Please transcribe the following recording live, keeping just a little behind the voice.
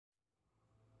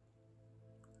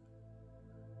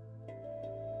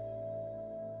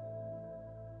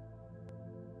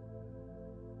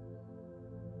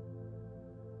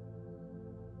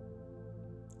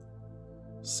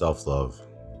Self-love.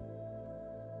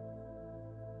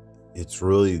 It's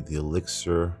really the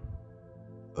elixir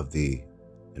of the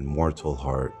immortal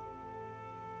heart.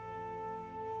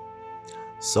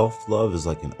 Self-love is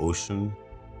like an ocean,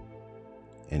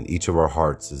 and each of our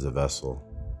hearts is a vessel.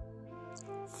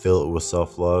 Fill it with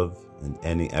self-love, and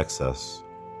any excess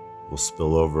will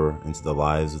spill over into the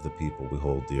lives of the people we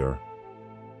hold dear.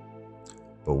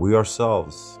 But we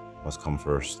ourselves must come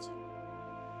first.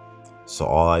 So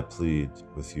all I plead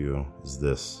with you is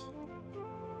this: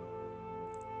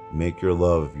 make your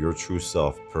love of your true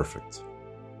self perfect.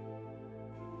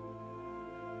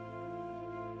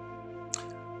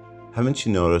 Haven't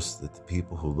you noticed that the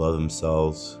people who love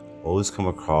themselves always come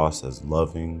across as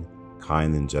loving,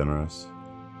 kind, and generous?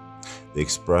 They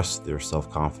express their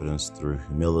self-confidence through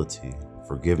humility,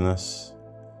 forgiveness,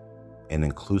 and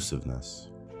inclusiveness.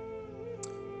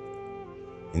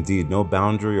 Indeed, no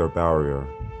boundary or barrier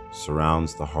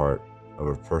surrounds the heart of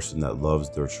a person that loves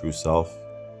their true self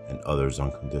and others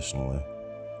unconditionally.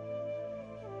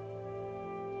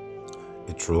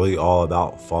 It's really all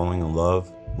about falling in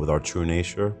love with our true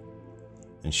nature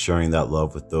and sharing that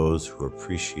love with those who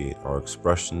appreciate our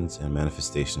expressions and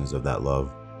manifestations of that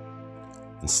love,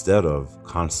 instead of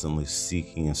constantly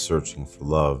seeking and searching for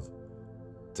love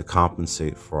to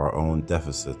compensate for our own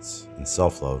deficits in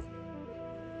self-love.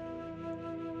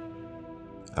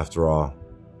 After all,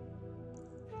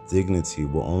 dignity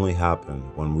will only happen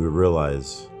when we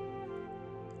realize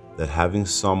that having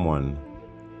someone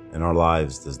in our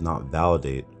lives does not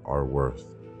validate our worth.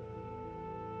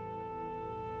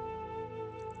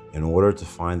 In order to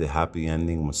find a happy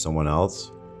ending with someone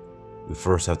else, we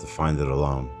first have to find it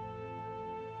alone.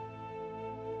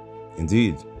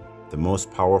 Indeed, the most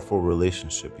powerful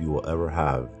relationship you will ever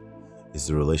have is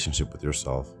the relationship with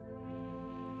yourself.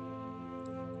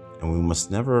 And we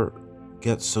must never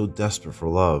get so desperate for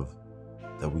love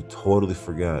that we totally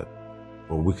forget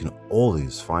where we can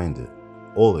always find it,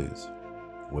 always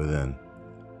within.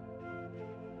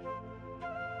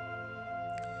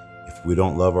 If we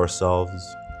don't love ourselves,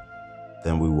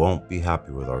 then we won't be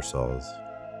happy with ourselves.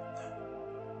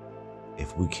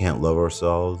 If we can't love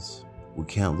ourselves, we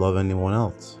can't love anyone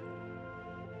else.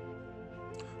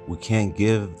 We can't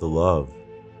give the love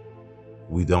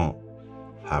we don't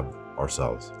have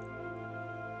ourselves.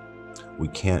 We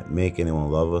can't make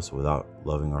anyone love us without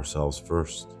loving ourselves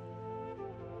first.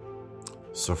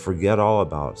 So forget all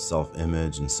about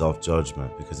self-image and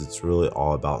self-judgment, because it's really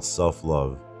all about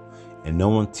self-love. And no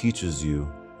one teaches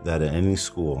you that in any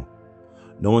school.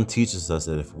 No one teaches us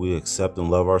that if we accept and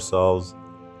love ourselves,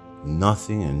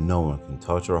 nothing and no one can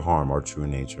touch or harm our true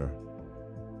nature,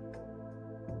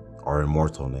 our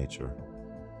immortal nature.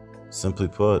 Simply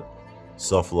put,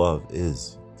 self-love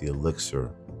is the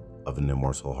elixir of an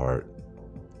immortal heart.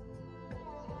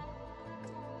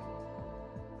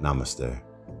 Namaste,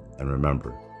 and remember,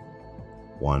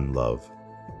 one love.